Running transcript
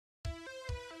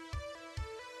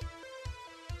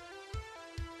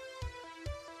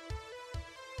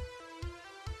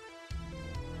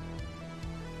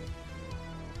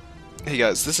Hey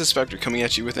guys, this is Spectre coming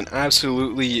at you with an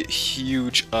absolutely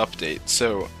huge update.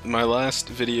 So, my last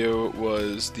video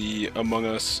was the Among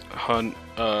Us Hunt,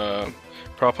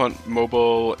 Prop Hunt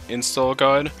mobile install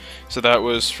guide. So that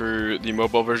was for the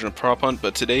mobile version of Prop Hunt,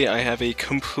 but today I have a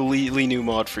completely new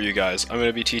mod for you guys. I'm going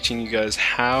to be teaching you guys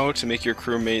how to make your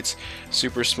crewmates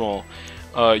super small.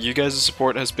 You guys'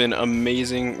 support has been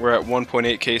amazing. We're at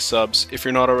 1.8k subs. If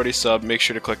you're not already subbed, make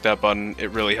sure to click that button.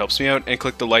 It really helps me out. And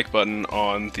click the like button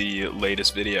on the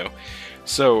latest video.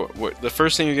 So, the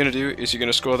first thing you're going to do is you're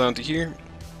going to scroll down to here.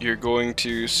 You're going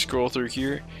to scroll through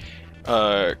here.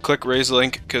 Click Ray's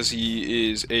link because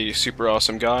he is a super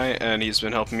awesome guy and he's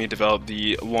been helping me develop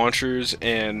the launchers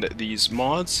and these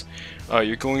mods.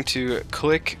 You're going to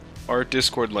click our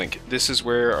Discord link. This is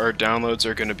where our downloads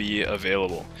are going to be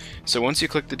available. So once you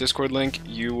click the Discord link,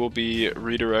 you will be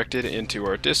redirected into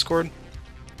our Discord.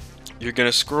 You're going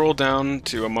to scroll down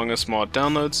to Among Us mod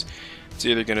downloads. It's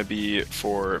either going to be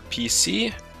for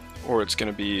PC or it's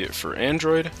going to be for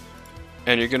Android.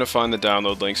 And you're going to find the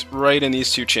download links right in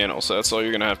these two channels. So that's all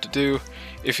you're going to have to do.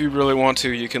 If you really want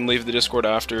to, you can leave the Discord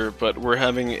after, but we're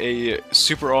having a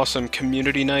super awesome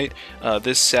community night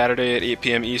this Saturday at 8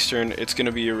 p.m. Eastern. It's going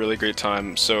to be a really great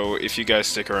time, so if you guys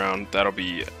stick around, that'll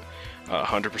be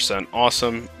 100%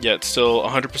 awesome, yet still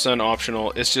 100%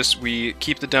 optional. It's just we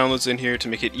keep the downloads in here to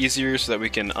make it easier so that we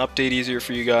can update easier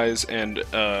for you guys and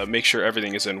make sure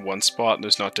everything is in one spot and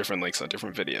there's not different links on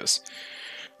different videos.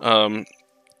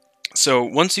 So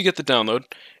once you get the download,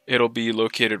 it'll be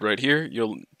located right here.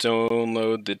 You'll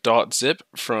download the .zip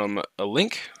from a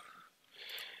link.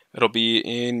 It'll be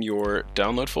in your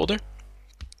download folder.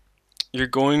 You're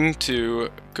going to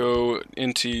go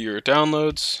into your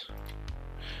downloads.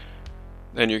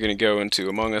 Then you're going to go into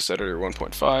Among Us Editor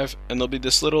 1.5, and there'll be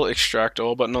this little extract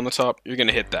all button on the top. You're going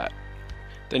to hit that.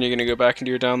 Then you're going to go back into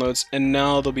your downloads, and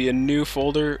now there'll be a new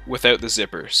folder without the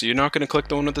zipper. So you're not going to click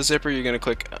the one with the zipper, you're going to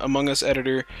click Among Us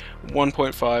Editor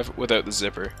 1.5 without the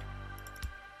zipper.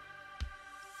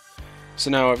 So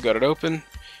now I've got it open.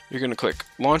 You're going to click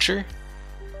Launcher.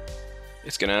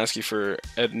 It's going to ask you for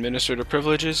administrator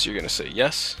privileges. You're going to say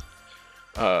yes.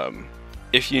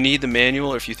 If you need the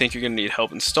manual, or if you think you're going to need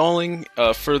help installing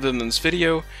further than this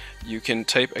video, you can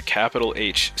type a capital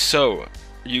H. So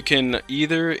you can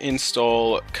either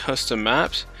install custom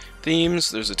map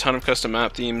themes. There's a ton of custom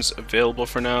map themes available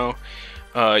for now.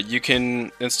 You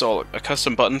can install a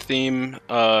custom button theme,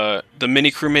 the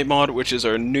mini crewmate mod, which is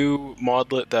our new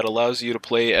modlet that allows you to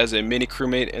play as a mini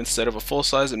crewmate instead of a full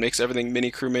size. It makes everything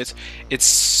mini crewmates. It's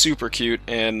super cute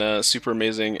and super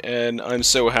amazing, and I'm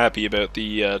so happy about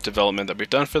the development that we've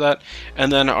done for that.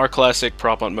 And then our classic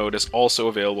prop hunt mode is also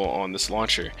available on this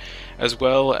launcher, as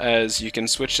well as you can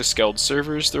switch to Skeld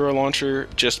servers through our launcher,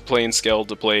 just plain Skeld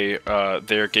to play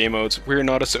their game modes. We're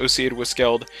not associated with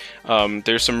Skeld.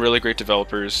 There's some really great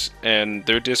developers, and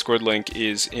their Discord link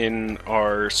is in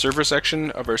our server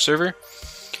section of our server.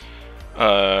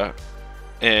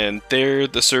 And they're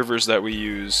the servers that we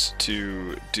use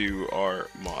to do our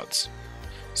mods.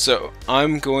 So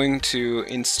I'm going to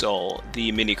install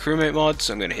the mini crewmate mod,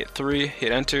 so I'm going to hit 3,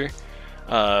 hit enter.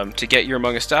 To get your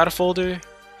Among Us data folder,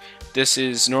 this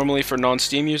is normally for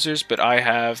non-Steam users, but I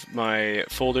have my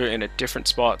folder in a different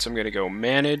spot, so I'm going to go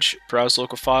Manage, Browse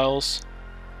Local Files,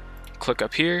 click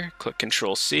up here, click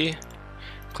Control C,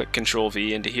 click Control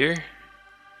V into here,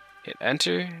 hit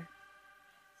enter.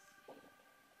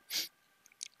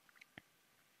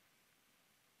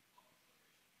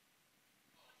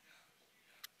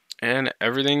 And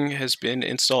everything has been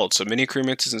installed. So Mini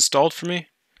Crewmates is installed for me.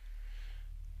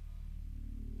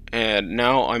 And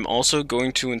now I'm also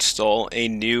going to install a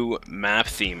new map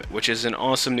theme, which is an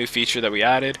awesome new feature that we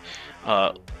added.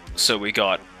 So we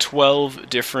got 12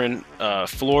 different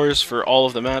floors for all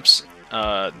of the maps.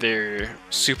 They're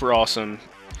super awesome,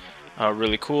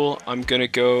 really cool. I'm gonna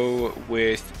go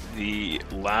with the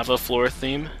lava floor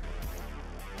theme.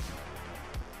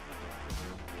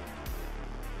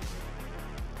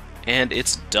 And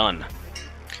it's done.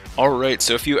 Alright,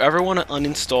 so if you ever want to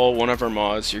uninstall one of our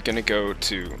mods, you're going to go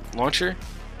to Launcher.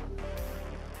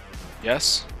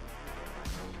 Yes.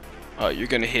 You're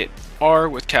going to hit R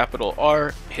with capital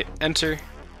R, hit Enter.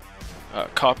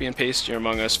 Copy and paste your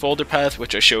Among Us folder path,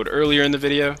 which I showed earlier in the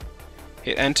video.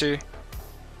 Hit Enter.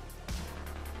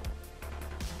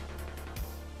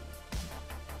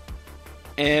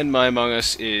 And my Among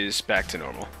Us is back to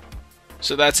normal.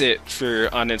 So that's it for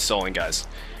uninstalling, guys.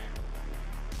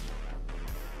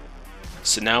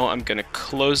 So now I'm going to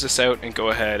close this out and go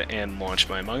ahead and launch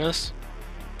my Among Us.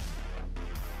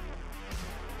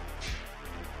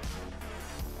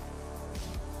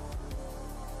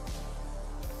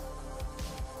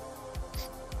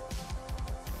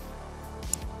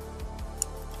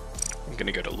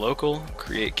 gonna go to local,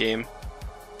 create game.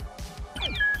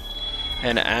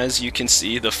 And as you can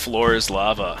see, the floor is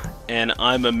lava, and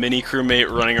I'm a mini crewmate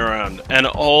running around, and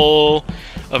all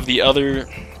of the other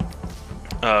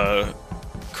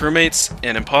crewmates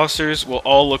and imposters will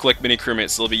all look like mini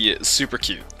crewmates. They'll be super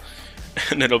cute,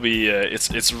 and it'll be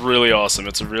it's really awesome.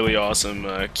 It's a really awesome,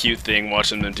 cute thing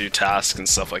watching them do tasks and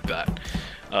stuff like that.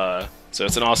 So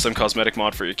it's an awesome cosmetic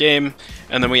mod for your game.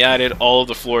 And then we added all of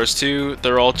the floors too.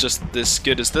 They're all just this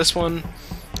good as this one.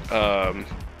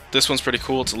 This one's pretty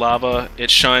cool. It's lava.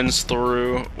 It shines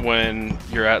through when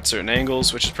you're at certain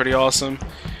angles, which is pretty awesome.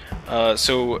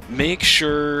 So make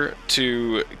sure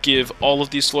to give all of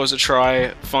these floors a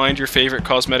try. Find your favorite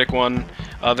cosmetic one.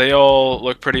 They all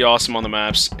look pretty awesome on the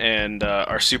maps and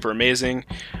are super amazing.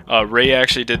 Ray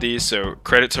actually did these, so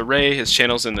credit to Ray. His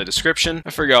channel's in the description.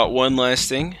 I forgot one last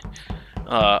thing.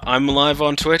 I'm live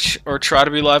on Twitch, or try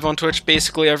to be live on Twitch,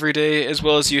 basically every day, as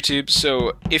well as YouTube,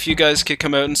 so if you guys could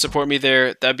come out and support me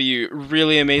there, that'd be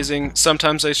really amazing.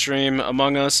 Sometimes I stream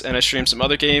Among Us, and I stream some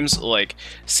other games, like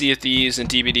Sea of Thieves and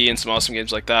DBD, and some awesome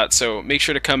games like that, so make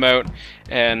sure to come out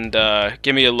and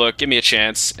give me a look, give me a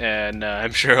chance, and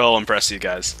I'm sure I'll impress you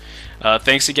guys.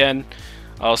 Thanks again.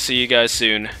 I'll see you guys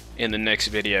soon in the next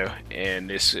video, and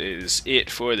this is it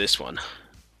for this one.